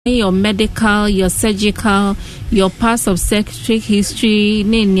your medical, your surgical, your past obstetric history,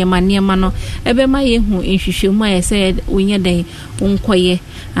 niema no ebe ma ye hu nhwehwemu a said unye den unkoye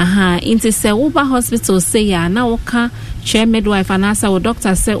into say Uber hospital say ya na woka chair midwife and asa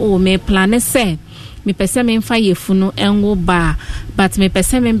doctor say oh me plan say me pese me mfa yefunu enwo ba but me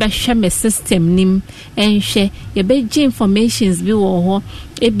pese me be hwe me system nim enhwe ye be gi informations bi wo ho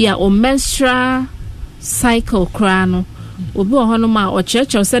ebia o menstrual cycle kra no obi wo hono ma o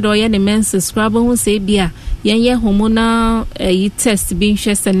cheche said o ye ne menses scrub hu say bia ye hormonal test bi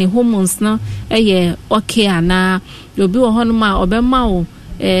nhwe se ne hormones no ye okay ana obi wo hono ma obema o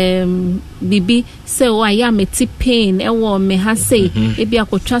bibi say o aya me ti pain wo me ha say ebia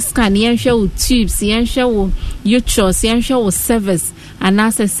kwotwa scan ye nhwe o tubes ye nhwe o uterus ye nhwe o cervix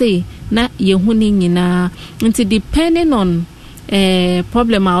ana say na ye hu ni nyina nti depending on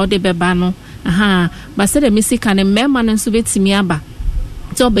problem a o de beba no but say the missing can remember and so betimi aba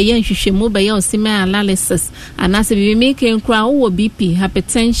to be yan hwehwemu be yan osime analysis and as we make nkra wo BP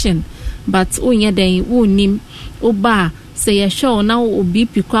hypertension but onye den wonim oba say ye show na wo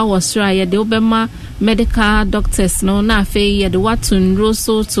BP kwa was try de obema medical doctors no na afi ye de what to enroll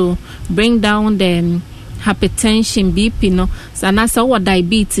so to bring down the hypertension BP no sana say wo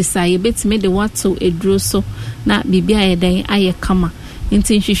diabetes say betimi de what to edro so na bibia ye den aye kama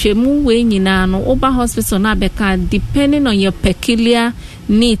inti nhwehwemu we nyina no Uber hospital na beka depending on your peculiar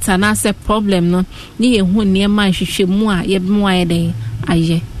needs and as a problem no ni ye hu niema nhwehwemu a ye bemu aye den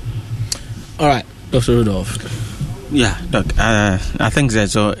aye. All right, Dr. Rudolph. Yeah, Doc, I think that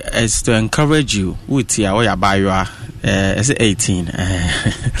so it's to encourage you with your bio it's 18 I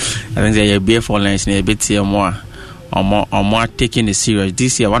think that you be for lunch a bit more or more taking it serious.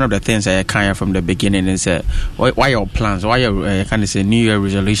 This year, one of the things I kind of from the beginning is why your plans, why your kind of say New Year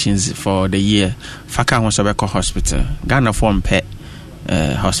resolutions for the year. Faka Hospital Hospital, Ghana form pet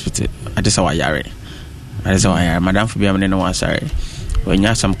hospital. I just saw Yari. Madam for being no sorry. When you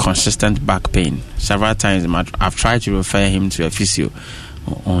have some consistent back pain, several times I've tried to refer him to a physio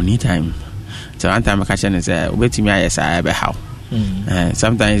only time. So one time I catch him and say, "Wait to me, I say how."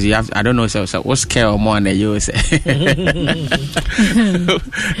 Sometimes you have I don't know so what's care or more than you say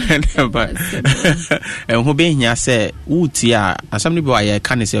but and who being here say utia and somebody boy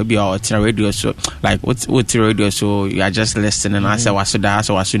can say be or radio so like what's radio so you are just listening and I say was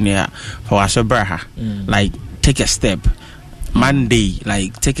so near for so braha like take a step Monday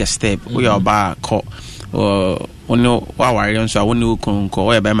like take a step we are back or ono wa wari so woni konko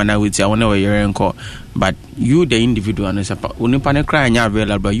o ebe mana witi woni we yere nko but you the individual and oni pane cry nya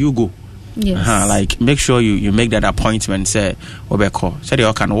available you go yes like make sure you make that appointment say obeko say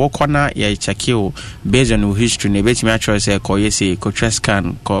you can walk corner ye check you based on your history ne beti me actually say ko yesi ko chest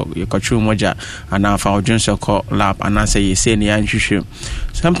scan ko true moja and now for so ko lab and say you say ne anhwehwem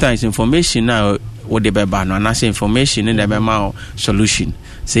sometimes information now what the beba no and say information in the memo solution.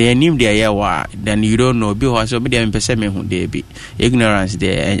 Say a name there, then you don't know. Because be there in person they be ignorance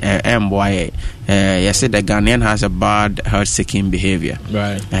there. And why? You said the Ghanaian has a bad health-seeking behavior.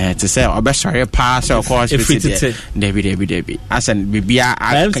 Right. To say, "Oh, best sorry, pass or course." Debbie. As an Bibia,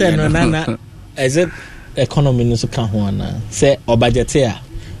 I'm saying no. Is it economy no so can one say or budgeteer?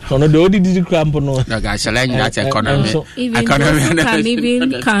 No, the ODD cramp no. No, guys, challenge that economy. Even can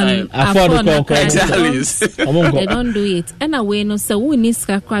afford exactly. They don't do it. And away no so we need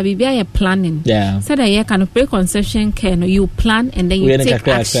scrap be a planning. Yeah. So that you can preconception care no you plan and then you take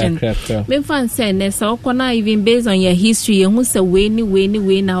action. Me fan say ne so kona even based on your history you who say we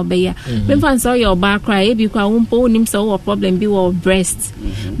now be ya. Me fan say your back cry e bi kwa umpo nim so problem be your breast.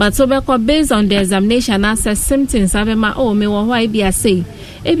 But so based on the examination as symptoms have ma oh me why be a say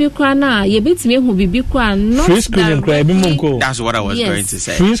ebi kwa na ye betime hu bibi kwa not that's what I was going to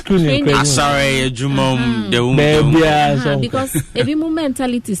say. Free screening sorry jumom the woman because every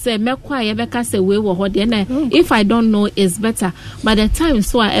mentality say me kwa ye beka say we wo ho de na if I don't know is better by the time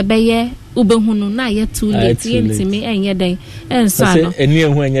so ebeye ubehunu na ye too late yentime enye den enso no eni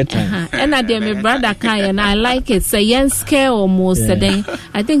ehu enye time and na my brother kai and I like it say yen scare almost then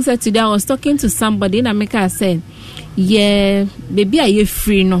I think that today I was talking to somebody in America said yeah, baby, are you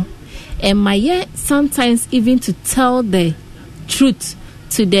free no? And my sometimes even to tell the truth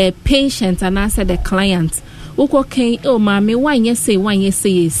to the patient and answer the client. Okay, oh mommy, one you say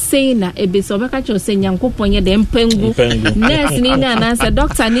na ebe so beka cho say nyankopon ye de mpengu nurse ni na answer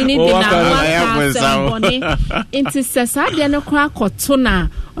doctor ni de na waka into sesa de no kwa koto na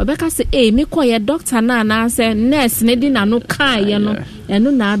obeka say me call ye doctor na answer nurse ni de na no kan ye no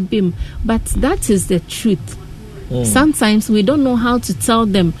eno na abim but that is the truth. Sometimes we don't know how to tell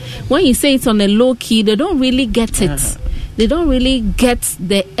them. When you say it on a low key, they don't really get it. they don't really get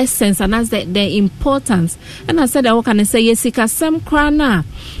the essence and that's the importance. And I said, what can I say? Yesika some krana.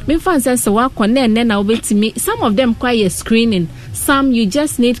 Me fancy so wa kone and then I'll be to me. Some of them quite a screening. Some you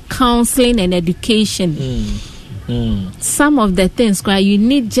just need counseling and education. Some of the things you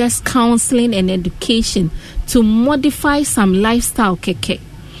need just counseling and education to modify some lifestyle keke.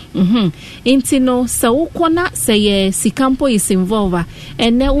 Intino so ukona say sikampo is involved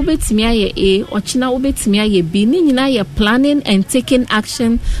and ne ubetimi aye A or china ubetimi aye B ni nyina ye planning and taking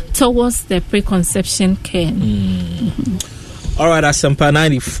action towards the preconception care. All right, that's Sampa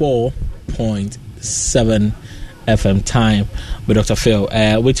 94.7 FM time with Dr. Phil.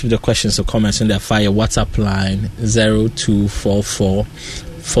 Wait for the questions or comments in the fire WhatsApp line 0244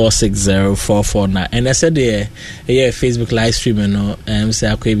 460-449. And I said yeah, Facebook live streaming no say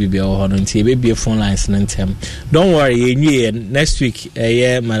akwa bibi o no nti be phone lines ntem. Don't worry, next week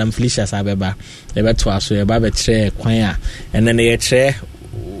Madam Felicia Sabeba ebe to aso eba be tre kwan a and then ye tre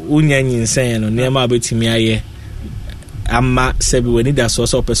unya nyinsen no nema betimi aye amma sebi we need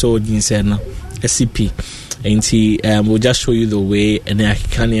source of person nyinsen no SCP. Nti we'll just show you the way and then I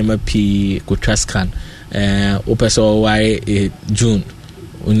can MP go trust scan opeso why June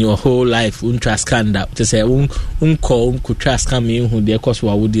on your whole life trust scan that to say call could trust scan me who the course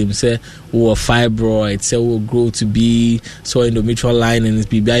what would him say or fibroid say will grow to be so endometrial line and it's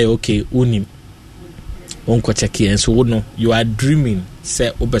be okay unim check here and so no you are dreaming say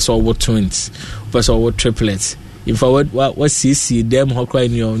opeso what twins opeso what triplets in forward what see them how cry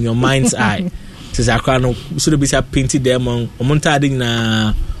in your mind's eye says I so be painted them on montading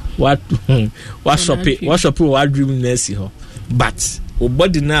na what shop what dreaming nurse but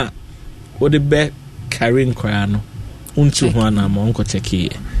body na what the be carrying crano unto one among check here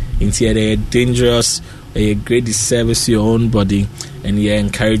into a dangerous a great disservice to your own body and you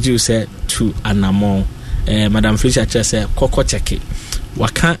encourage you say to an among Madam Felicia just say coco check it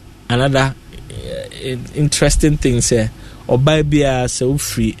what can't another interesting thing say or bia so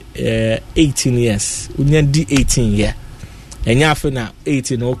free 18 years unya di 18 year enya afa na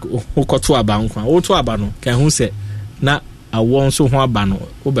 18 okoto abankwa oto abano kan hu se na awon so ho abano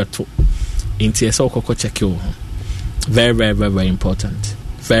obeto enti ese okoko check you very very very very important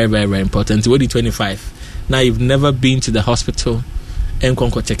very very very important. What 25 now you've never been to the hospital and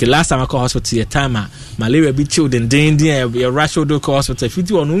conco check. Last time I call hospital your time malaria be children danger your rush do hospital if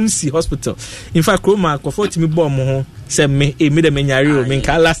you on unsi hospital in fact Roma comfort me bomb ho say me the menyari o me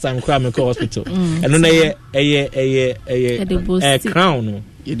ka last time call me hospital and no na crown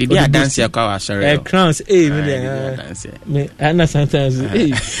you did dance your car sorry crowns me and sometimes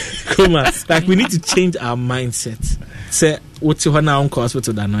Roma like we need to change our mindset say what you na on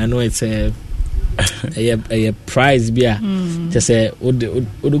hospital that I know it's a prize beer just say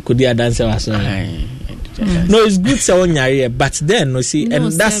could dance was no it's good so on but then no see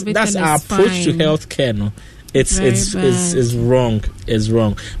and that's our approach to healthcare no it's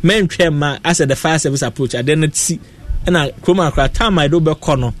wrong men ma as the fire service approach I didn't see and I chroma time I do be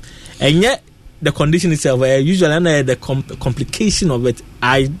corner and yet the condition itself usually the complication of it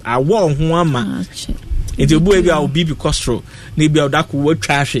I want one into boy be our BP cholesterol maybe that could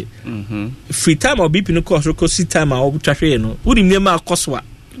trash it free time or BP no cholesterol cause see time I trash it no would name our cost what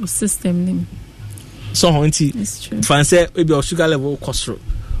system name so auntie fancy maybe our sugar level cholesterol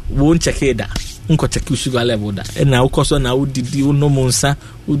won't check it that unko check sugar level that and now cholesterol now would did you no monsa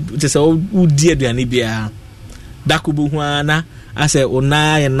just would dear the anibia that could be one I say ona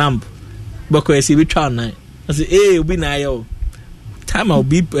and numb because we try na I say eh we na yo time I'll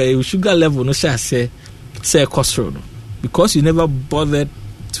be sugar level no say cholesterol because you never bothered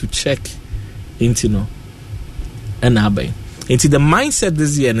to check into no and abai into the mindset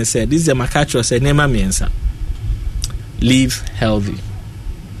this year and said this is a macacho said nema miensa live healthy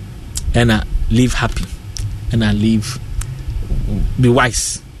and live happy and live be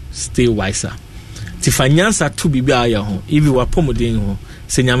wise stay wiser ti finansa to bibi aya ho if you were pomodin ho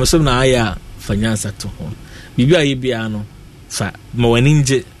se nyamesom na aya finansa to ho bibi aye bia no fa ma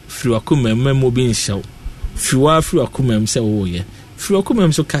waninje firi akoma mmemo bi nhyew firi akoma say wo ye firi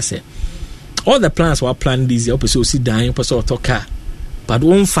akoma so kase all the plans were planned this year person see dying person to car but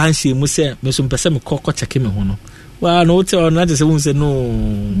one fancy mu say me so person me kokko check me ho no wa no tell na say won say no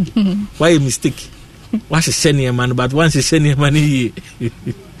why a mistake wa she man but once she man yi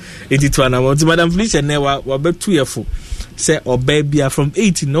editu na want Madam Felicia ne wa betu yefo say oba bia from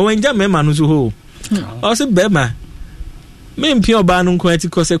 80 no enja mema no so ho o say bema me mpia oba no nko ati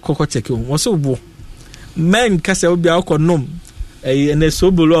ko say kokko check wo so bo men ka say obi akonom ene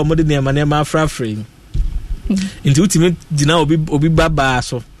so bolo amode ne ma afrafre into ultimate dina obi baba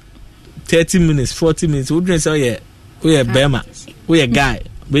so 30 minutes 40 minutes we drink say We are Bema. We are guy.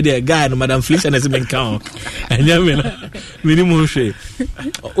 We are guy no Madam Felicia has been count. And you mean minimum share.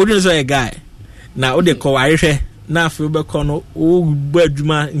 Wouldn't say a guy. Now they call Irish. Now for Becono, oh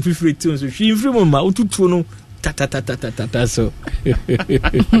Bedma in 50 tunes. She free mama, Utuno. Ta so.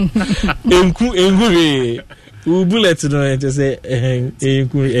 Bullets, no, to say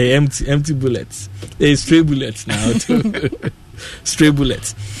empty bullets. Stray bullets now. Stray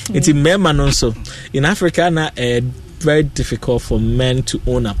bullets. It's in Merman also. In Africa, now very difficult for men to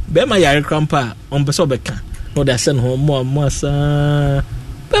own up. Bema yare grandpa on Besobeka. No, they send home more. Bema,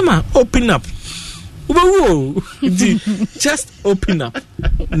 open up. Just open up.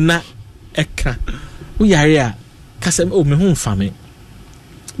 Na eka. We are here. Kasem me home family.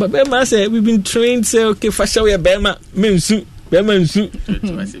 But Bema say we've been trained say okay fashion we Bema mensu Bema nsu.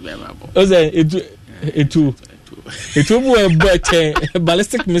 Oze etu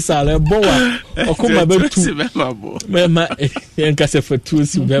ballistic missile boa okuma be tu Bema enkase for two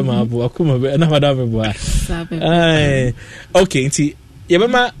si Bema bo okuma be na madam boa. Okay, nti ye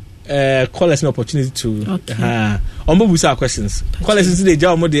Bema call us an opportunity to ombo busa questions. Call us today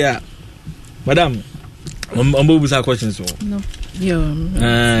ja omo dey madam ombo busa questions no. Yo,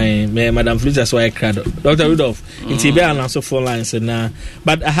 Madam Felicia, so I cried. Dr. Rudolph, in TB and also 4 lines.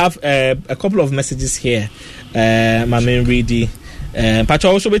 But I have a couple of messages here. My main ready. But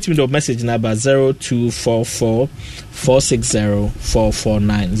also wait me the message number 0244 460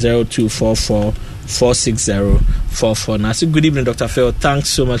 449 0244 460 449. So good evening, Dr. Phil. Thanks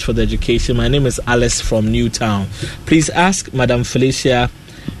so much for the education. My name is Alice from Newtown. Please ask Madam Felicia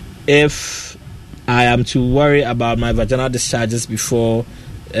if I am to worry about my vaginal discharges before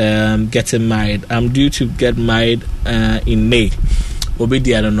getting married. I'm due to get married in May.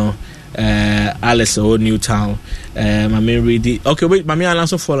 Obedi, I don't know. Alice or Newtown. I mean, read okay, wait, my man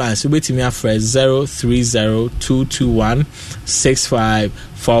answer 4 lines. So wait to me at first 030221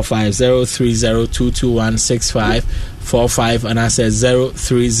 6545 030221 6545 and I said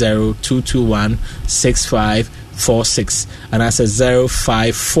 030221 6546 and I said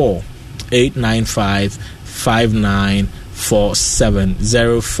 054 895 5947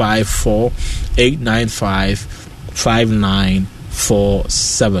 054 895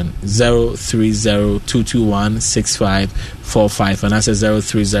 5947 030 6545 and I said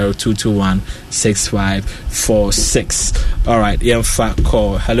 030 6546. All right, yeah, fact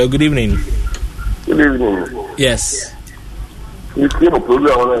call. Hello, good evening. Good evening. Yes. It's a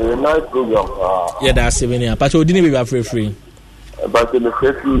program, a nice program. Yeah, that's it. But you didn't be free. But in the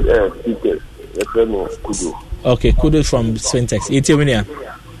first speakers, the friend of Kudu. Okay, Kudu from Swintex. It's a minute.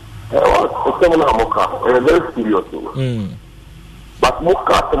 Very serious. But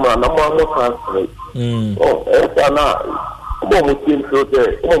Moka, Moka,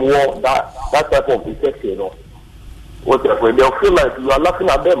 oh, that type of protection. Whatever, they'll feel like you are laughing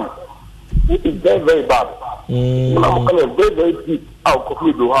at them. It is very, very bad. I'm coming very, very deep out of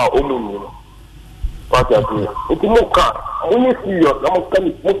you, how what I do. It's more car. When you see your, I'm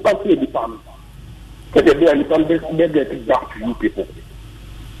coming, most country the family. Get a day and they get it back to you people.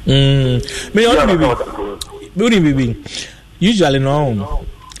 Usually, no,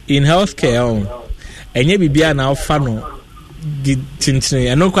 in healthcare, and you be now funnel,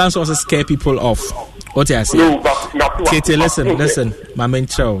 and no can also scare people off. What I say, listen, my main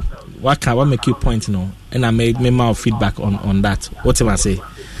child, what make you point now? And I made my feedback on that. What I say,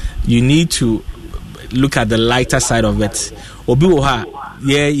 you need to look at the lighter side of it. Obiwoha,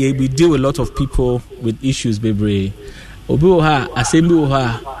 yeah, we deal with a lot of people with issues, baby. Obiwoha,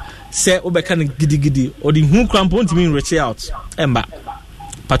 Asembiwoha, say Obekana gidi, or the who crampon to mean reach out. Emba,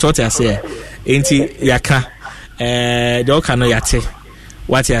 Patote, I say, ain't yaka, the Okano yate,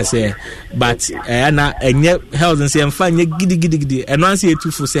 what I say, but Anna, and yet, health and say, I'm fine, giddy, and once you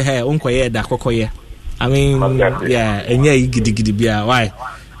two for say, hey, Uncle, da Cocoye. I mean, yeah, and yeah, giddy, why?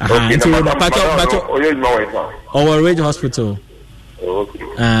 Our Ridge Hospital.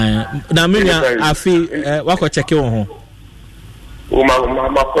 Now, maybe I feel what check you on.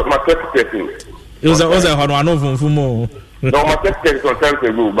 My secretary. It was a one of them. No, my secretary is on time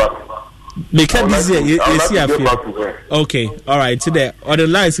to go, but make it easier. You see, I feel okay. All right, today on the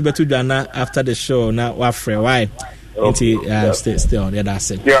lines we better do after the show. Now, what free? Why? Stay on. Yeah,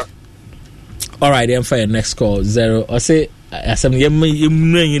 that's it. Yeah. All right, then for your next call 0 or say. Asem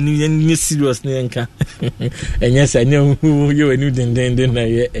you serious nka and yes I know who you new den na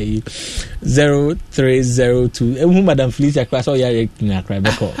 0302 who Madam Felicia class or ya na cry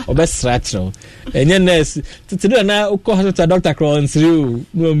beko obesrachro enye nurse today na ukọ hospital doctor crown through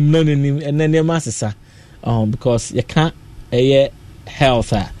no and then masesa because you can't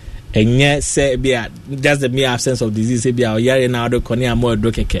health and yet say be just the mere absence of disease be our yare now do konia more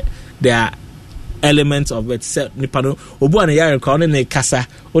do keke. There are elements of it set nipa no obu an yare ko ne kasa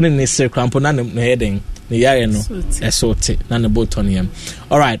oni ne sir crampo na ne heading ne yare no esote na ne botonium.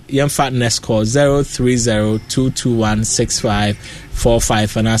 All right, yam fat next call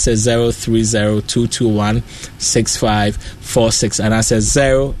 0302216545 and I say 0302216546 and I say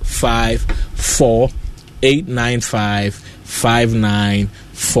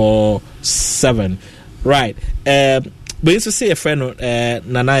 0548955947. Right. But to say a friend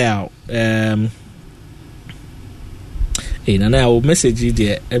Nanaya Nanaya will message you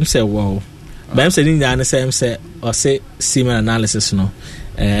there. Say wow. But I'm saying that say or say semen analysis no.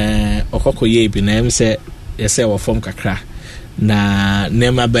 Okoko ye bi na say say wa form kakra na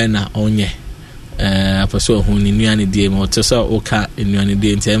nema bena onye. Apostle who ni nuane die mo to so oka nuane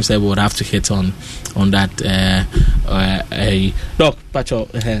die in terms we would have to hit on that doc pacho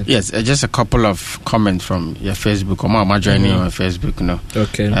yes, just a couple of comments from your Facebook. I'm joining on Facebook, you know.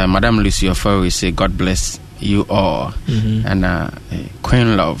 Okay. Madam Lucy Ofo, we say God bless you all. And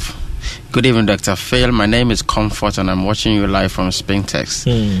Queen Love, good evening, Dr. Phil. My name is Comfort and I'm watching you live from Spintex.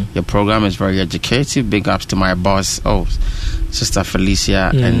 Your program is very educative. Big ups to my boss, Sister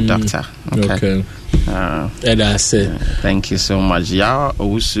Felicia and Doctor. Okay. Thank you so much. Ya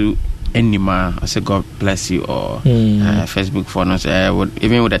Owusu Enima, I say God bless you all. Facebook for us,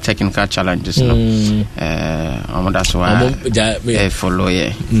 even with the technical challenges, that's why I follow.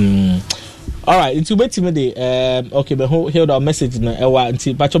 All right, into the okay, but hold our message now.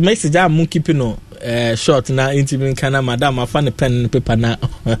 But your message I'm keeping no short now. Into kana madam, I found a pen and paper now.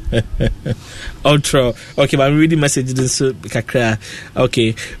 Outro. Okay, but I'm reading messages so kakra.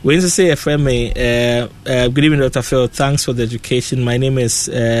 Okay, when you say a friend me, good evening, Dr. Phil. Thanks for the education. My name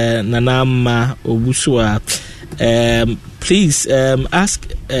is Nanama Obusua. Please ask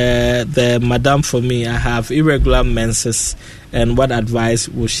the madam for me. I have irregular menses. And what advice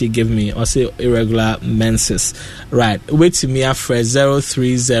will she give me? Or say irregular menses. Right. Wait to me after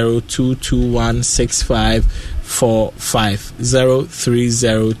 0302216545.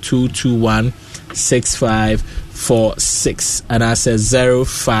 0302216546. And I said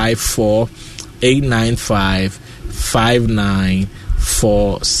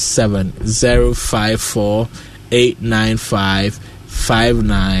 0548955947.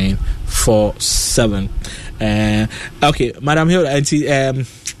 0548955947. Okay, Madam Hill,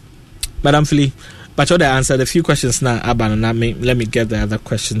 Madam Philly, but all the answer the few questions now, Aban, and let me get the other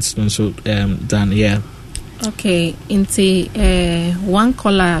questions so done. Yeah. Okay, into one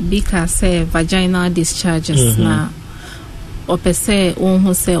caller Bika say vaginal discharges now. Or per se,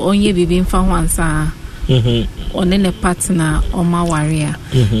 who say onye bibin fa wansa. On any partner or my warrior.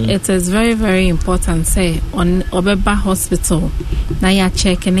 It is very, very important. Say on Obeba Hospital, na ya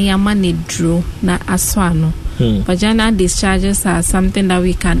check and ya money drew na aswano. Vaginal discharges are something that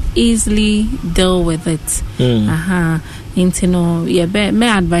we can easily deal with it. Into no, me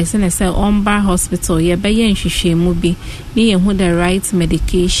advice and say Omba Hospital, ye be yen shishe mubi, ni who the right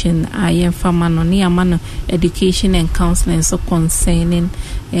medication, I am famano, ni amano education and counseling so concerning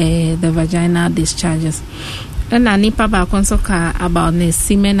the vaginal discharges. And I nipa ba konsoka about the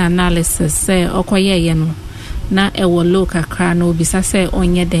semen analysis, say okoye yeno, na ewo look akra no bisa say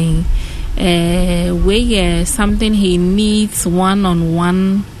onye den. Where something he needs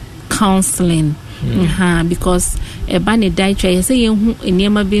one-on-one counseling. Because a bani dietary say you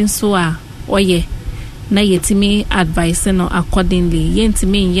never been so oye na yetimi advice no accordingly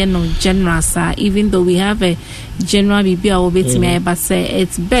yentimi no general sir, even though we have a general bibia obetimi but say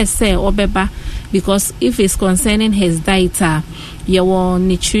it's best say obeba, because if it's concerning his diet your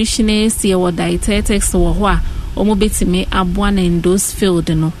nutritionist your dietetics or what omobetimi abwana in those field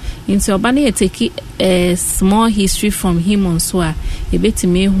no into obani take a small history from him on so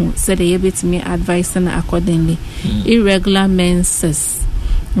ebetimi hu said ebetimi advice na accordingly. Irregular menses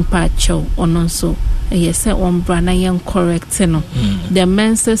mpacho ononso yes on brana yan correct no. The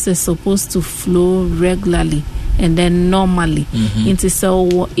menses is supposed to flow regularly and then normally into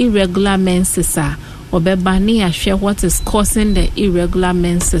so irregular menses are obeba ni ahwe what is causing the irregular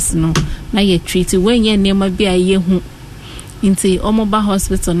menses no na ye treat when ye nema bia ye hu into Omoba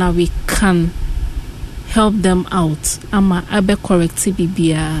Hospital now we can help them out ama abe correct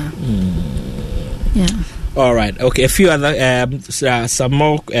bibia. Yeah. All right. Okay. A few other some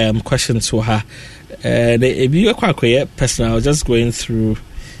more questions for her. If you are quite personal, I was just going through.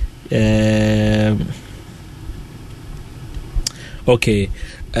 Okay.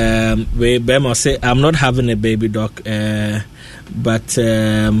 We Bema say I'm not having a baby, doc. But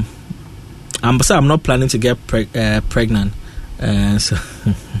I'm not planning to get pregnant. So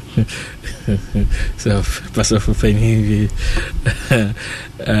Pastor Fufeni.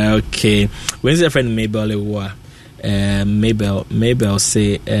 Okay. When's your friend Mabel? Mabel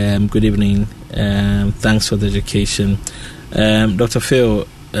say, good evening. Thanks for the education. Dr. Phil,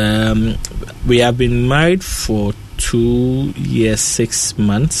 we have been married for 2 years, 6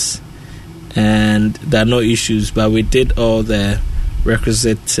 months, and there are no issues, but we did all the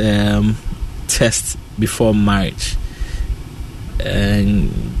requisite tests before marriage,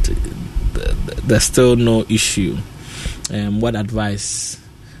 and there's still no issue. What advice?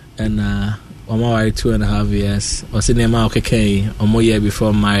 And I'm married 2.5 years. I was in the okay, or more year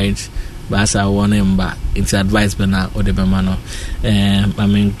before marriage. But as I want him back, it's advice, but now or the man. I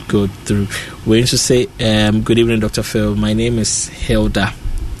mean, go through. We should say, good evening, Dr. Phil. My name is Hilda.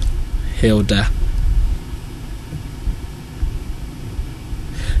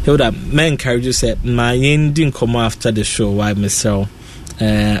 May encourage you say my ending come after the show. Why myself?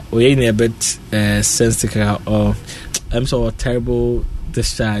 We ain't a bit sensitive or I'm so terrible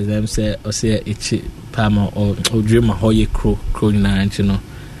discharge. I'm say or say itchy palmer or dream a hoye crow in you know.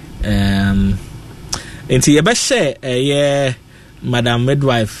 Into your best share yeah, Madam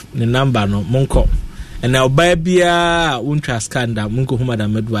Midwife the number no monko. And now baby won't scandal munko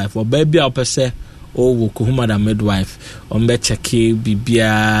Madam Midwife or baby I'll per se. Oh, Kuhumada midwife, on Betchaki,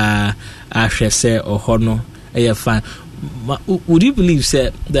 Bibia, Ashe, or Hono, fine. Would you believe, sir,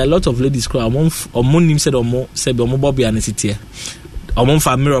 there are a lot of ladies cry or Moon said or more, said or Bobby and the city, or one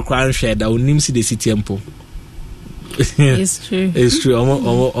for mirror crown shed that will name see the city temple. It's true. It's true.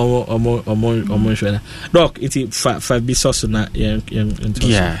 Doc, it's 5 be so na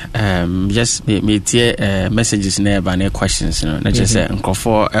just me tear messages near by questions, you know, not just say, Uncle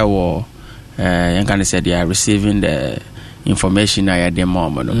for you can say they are receiving the information at the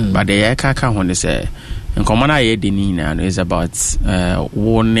moment, but the kaka when they say in common I dinina is about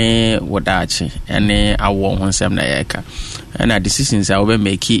one wadachi and I won't want some naeka and our decisions I will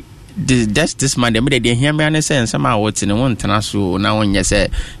make it. This man, they didn't hear me and say, somehow what's in one tanasu now when you say,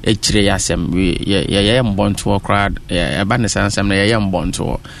 Yasem, I'm born to a crowd, a bandit and some am born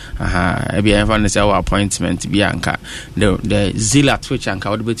to. I be ever say our appointment, Bianca. The Zilla Twitch and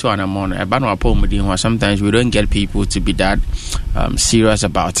would be 2 on a morning. A banner poem with you, sometimes we don't get people to be that serious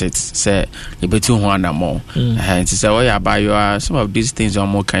about it. Say, you be 2 1 or more. And to say, oh, yeah, by you some of these things are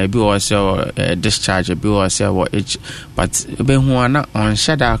more can be also discharge, a bill or say what each, but be one on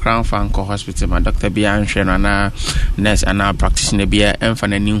Shadow Crown. Fanko Hospital, my doctor be answering and nurse and our practitioner be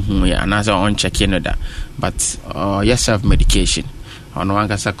new who and as on check in that. But yes, self medication on one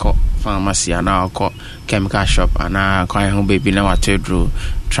casako pharmacy and our chemical shop and our crying home baby now at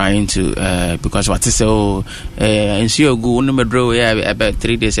trying to because what is so and see you go number draw about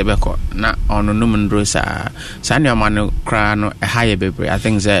 3 days ago not on a numen rosa sanya man crown a higher baby. I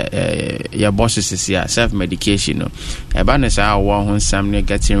think that your bosses is here self medication a banner one some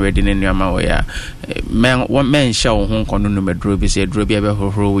getting ready in your mouth man one man show home con number draw be said droby ever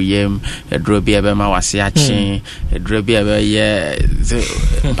who yem a droby ever ma was yaching a droby ever yeah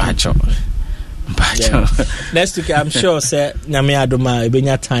bacho. Yeah. Next week, I'm sure, sir, Nami Adoma,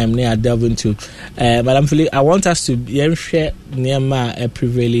 Benya time near delve into. But I'm feeling I want us to share near my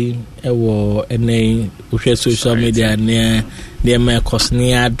prevailing or any social media near my cause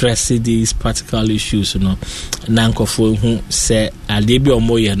near addressing these practical issues, you know. Nanko for who say a little or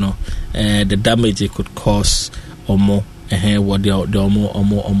more, you know, the damage it could cause or more. What the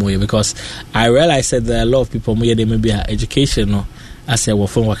more because I realized that there are a lot of people they may be educational. I say well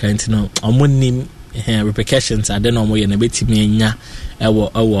from what kind know name repercussions I don't know more na betimi nya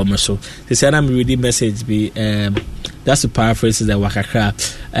ewo so they say I'm reading message be that's to paraphrase the wakakra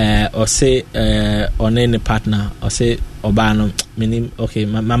or say on any partner or say obano meaning okay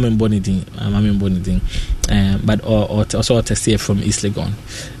mama mbonidin but or also test from East Legon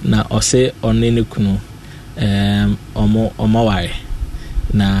now or say on any kuno omo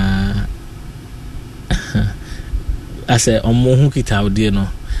na I say omo hu kita odi no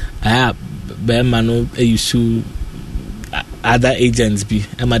aya be ma no use other agents be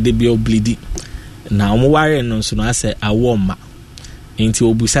ama de be oblidi na omo ware no so no ase awoma enti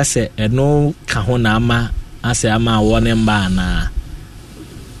obusa se eno ka ho na ama ase ama awo ne mba na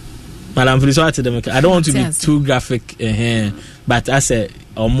Madam Felicia to them I don't want to be too graphic but I say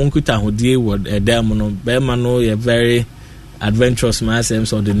omo kita hodie word dem no be ma no ye very adventurous man say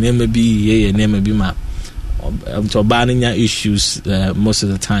so the name be ye name be ma to banning issues most of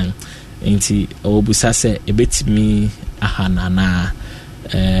the time. Inti obusa se ebetimi ahana na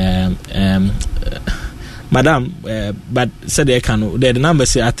Madam, but said they can. The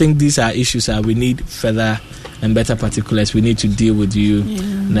numbers say I think these are issues that we need further and better particulars. We need to deal with you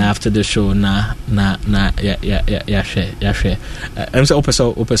now after the show. Yeah. Share. I'm so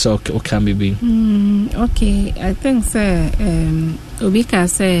can be. Okay, I think Obika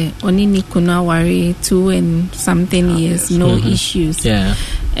say onini kuna worry 2 and something years, no issues. Yeah.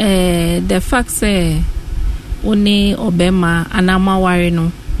 The fact say one obema anama worry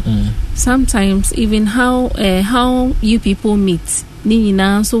no. Sometimes even how you people meet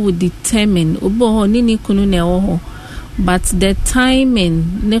Nina so would determine Ubo Nini Kunu Neoho, but the timing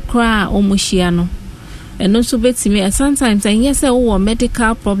Nekra Omushiano and also bet me sometimes and yes a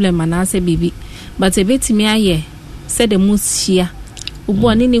medical problem and I say baby, but a bit me aye said the moose shia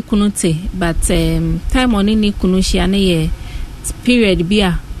Ubo Nini Kunute, but time on Nini Kunushiane ye period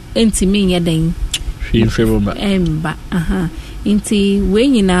beer intimate yading. Inti we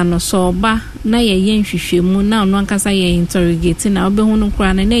nyina no so ba na ye nhwehwemu na ono ankasa ye interrogate na obehu no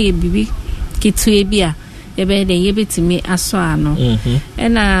kra na ye bibi kitue bia ye be den ye betimi aso ano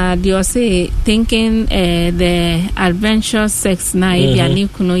and they say thinking the adventurous sex na e bia ni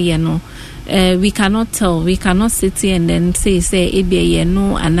kuno ye no we cannot tell, we cannot sit here and then say e bia ye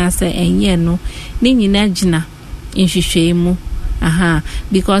no anase enye no ni nyina gina nhwehwemu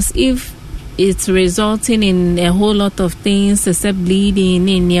because if it's resulting in a whole lot of things except bleeding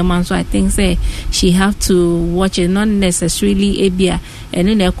in Yemen. So I think she have to watch it, not necessarily Abia, and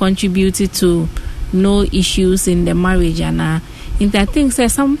then they contributed to no issues in the marriage. And I think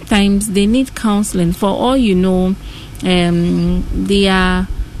sometimes they need counseling. For all you know, there are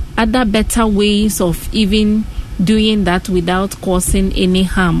other better ways of even doing that without causing any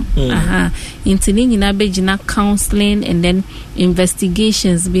harm. Intining counseling and then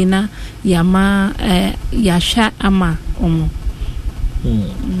investigations bina yama yasha ama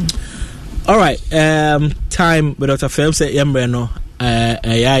All right, time with Dr. Phelps say yambreno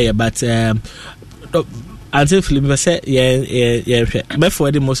but until Philip said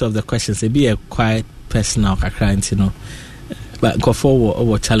before most of the questions it be a quite personal you know. But go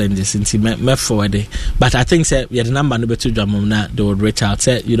forward challenges into me forward. But I think say the number no better drum na they would reach out.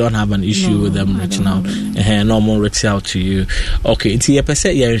 Say you don't have an issue with them reaching out. No more reach out to you. Okay, it's your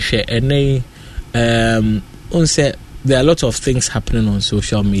percent share and say there are a lot of things happening on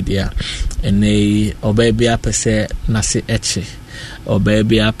social media and they or baby a percent nasi echi or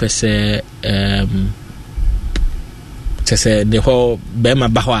baby a percent to say the whole bema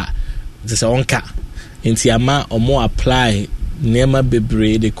bahwa to say onka into ama or more apply Nema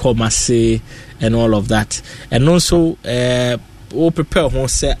Bebre, they come say and all of that. And also we prepare who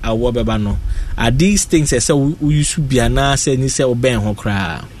say our babano. Are these things so we should be an say ni say oben ho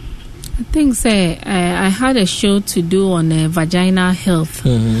kra? I think I had a show to do on vaginal health.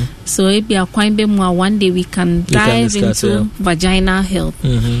 So it be a quite be more one day we can dive into vaginal health.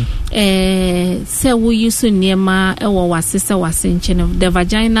 Say we use to nema our sister was in the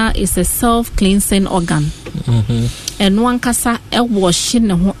vagina is a self-cleansing organ. And one kasa washing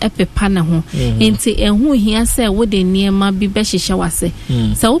ho epepa na ho enti ehu hia say we de nema bi be hihye wase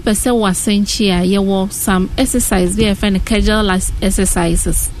so we pese wase nchi a ye wo some exercise we find casual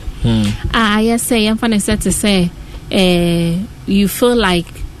exercises I say I'm funny set to say you feel like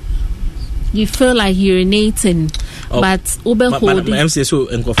urinating but ube holding I'm say so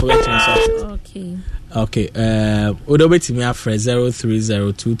okay odo betimi afre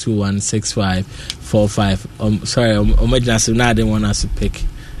 0302216545 sorry emergency now I didn't want us to pick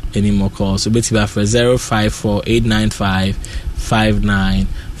any more calls so betimi afre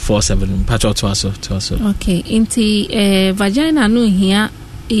 0548955947 patcho to us okay inti vagina no here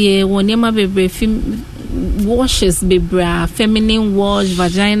ye wonema bebre washes bebre feminine wash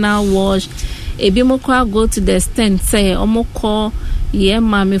vaginal wash ebi mo go to the extent say omoko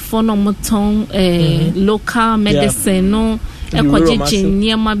mami for no moton local medicine no ekwajeje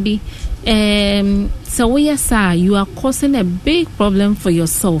niema bi so yes you are causing a big problem for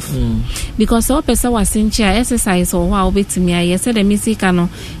yourself because all person was in chair exercise or wow bit me I said the music no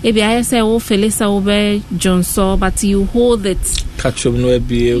ebi I say o felisa obe jonso but you hold it catch up no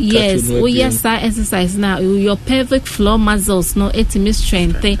be yes yes exercise now your pelvic floor muscles no etimi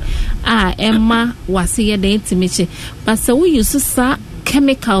strength emma was here the intimate but so we use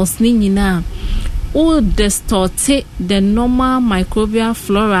chemicals ni nyina o distort the normal microbial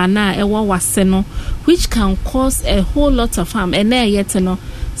flora na ewa wase no which can cause a whole lot of harm and yet no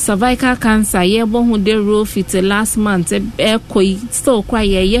cervical cancer ye bo hu de row fit last month still cry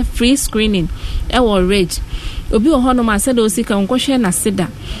ye free screening ewa rage obi o hono ma said o sika nkohwe na sida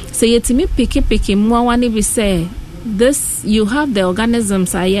say yetimi piki mwa wani bi say this you have the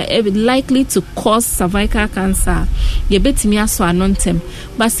organisms are likely to cause cervical cancer. You betimi aso anontem.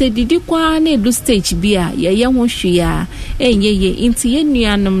 But say didi kwa na do stage bia ye ho hwea enye inti ye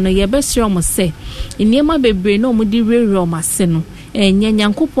nuanom no ye besro mo se eniema bebre no mo di rero mase no enye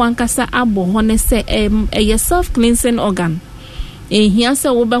nyankopo ankasa abo ho ne se self cleansing organ ehia se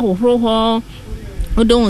wo be hohoro ho odon